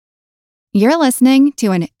You're listening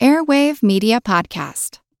to an Airwave Media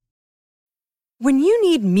Podcast. When you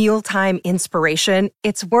need mealtime inspiration,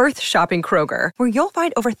 it's worth shopping Kroger, where you'll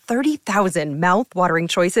find over 30,000 mouth-watering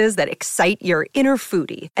choices that excite your inner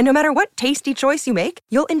foodie. And no matter what tasty choice you make,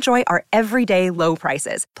 you'll enjoy our everyday low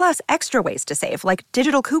prices, plus extra ways to save, like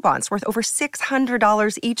digital coupons worth over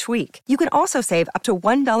 $600 each week. You can also save up to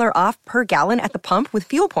 $1 off per gallon at the pump with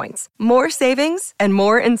fuel points. More savings and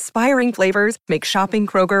more inspiring flavors make shopping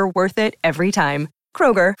Kroger worth it every time.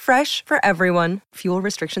 Kroger, fresh for everyone. Fuel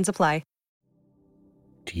restrictions apply.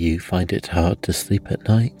 Do you find it hard to sleep at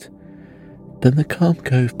night? Then the Calm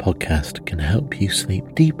Cove podcast can help you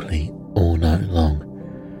sleep deeply all night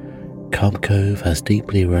long. Calm Cove has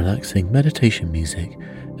deeply relaxing meditation music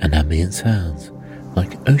and ambient sounds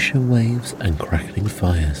like ocean waves and crackling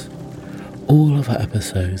fires. All of our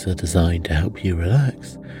episodes are designed to help you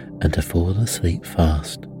relax and to fall asleep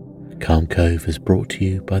fast. Calm Cove is brought to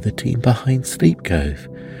you by the team behind Sleep Cove,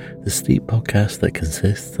 the sleep podcast that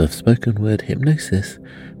consists of spoken word hypnosis,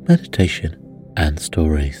 meditation, and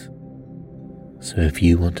stories. So if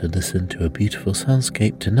you want to listen to a beautiful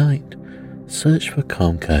soundscape tonight, search for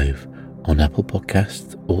Calm Cove on Apple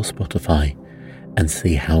Podcasts or Spotify and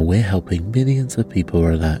see how we're helping millions of people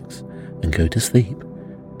relax and go to sleep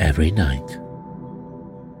every night.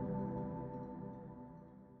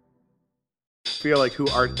 Feel like Who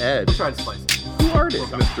Art Ed? We'll try to spice it. Who Art Ed?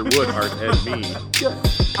 Mr. Wood Art Ed me. Good.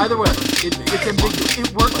 Either way, it's ambiguous.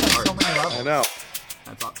 It works on so many levels. I know.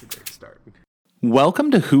 That's off to a great start. Welcome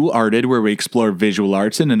to Who Arted, where we explore visual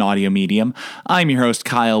arts in an audio medium. I'm your host,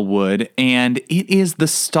 Kyle Wood, and it is the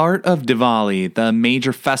start of Diwali, the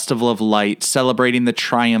major festival of light, celebrating the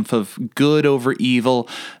triumph of good over evil,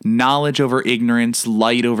 knowledge over ignorance,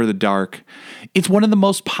 light over the dark. It's one of the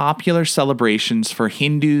most popular celebrations for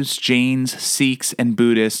Hindus, Jains, Sikhs, and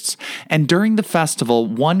Buddhists, and during the festival,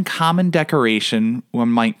 one common decoration one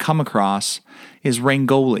might come across is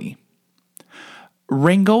Rangoli.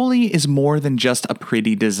 Rangoli is more than just a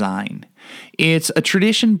pretty design. It's a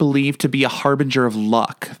tradition believed to be a harbinger of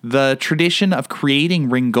luck. The tradition of creating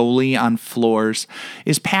Rangoli on floors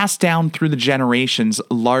is passed down through the generations,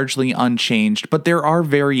 largely unchanged, but there are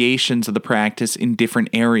variations of the practice in different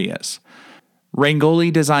areas.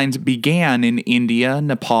 Rangoli designs began in India,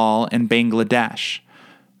 Nepal, and Bangladesh.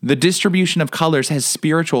 The distribution of colors has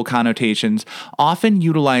spiritual connotations, often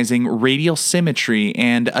utilizing radial symmetry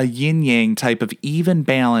and a yin-yang type of even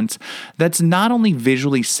balance that's not only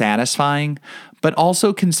visually satisfying, but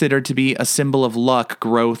also considered to be a symbol of luck,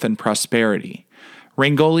 growth, and prosperity.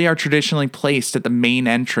 Rangoli are traditionally placed at the main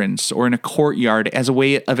entrance or in a courtyard as a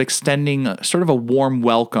way of extending sort of a warm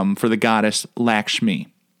welcome for the goddess Lakshmi.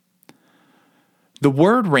 The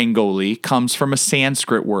word Rangoli comes from a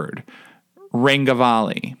Sanskrit word,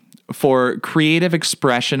 Rangavali, for creative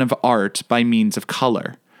expression of art by means of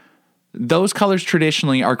color. Those colors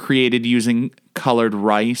traditionally are created using colored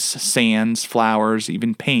rice, sands, flowers,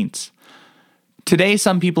 even paints. Today,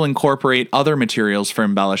 some people incorporate other materials for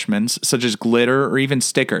embellishments, such as glitter or even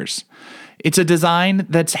stickers. It's a design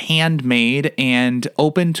that's handmade and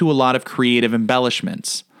open to a lot of creative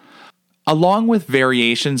embellishments. Along with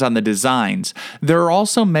variations on the designs, there are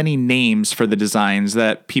also many names for the designs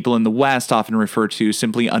that people in the West often refer to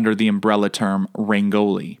simply under the umbrella term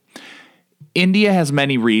Rangoli. India has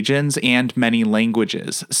many regions and many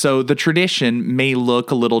languages, so the tradition may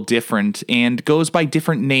look a little different and goes by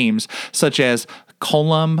different names such as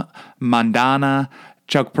Kolam, Mandana,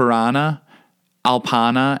 Chakparana,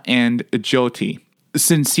 Alpana, and Jyoti.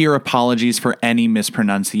 Sincere apologies for any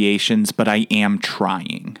mispronunciations, but I am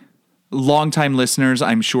trying. Longtime listeners,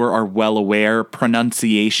 I'm sure, are well aware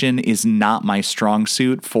pronunciation is not my strong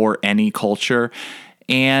suit for any culture,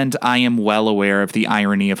 and I am well aware of the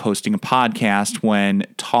irony of hosting a podcast when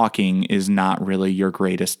talking is not really your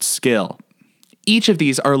greatest skill. Each of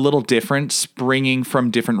these are a little different, springing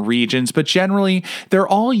from different regions, but generally, they're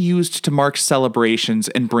all used to mark celebrations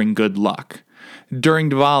and bring good luck. During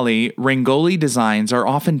Diwali, Rangoli designs are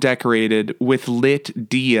often decorated with lit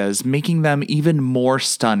diyas, making them even more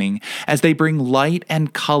stunning as they bring light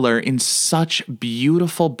and color in such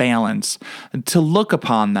beautiful balance. To look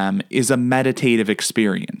upon them is a meditative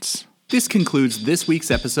experience. This concludes this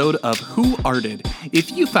week's episode of Who Arted.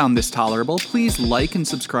 If you found this tolerable, please like and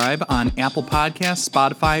subscribe on Apple Podcasts,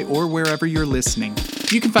 Spotify, or wherever you're listening.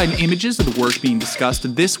 You can find images of the work being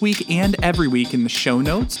discussed this week and every week in the show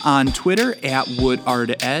notes, on Twitter at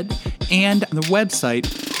WoodArtEd, and the website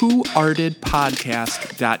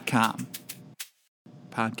whoartedpodcast.com.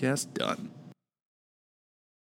 Podcast done.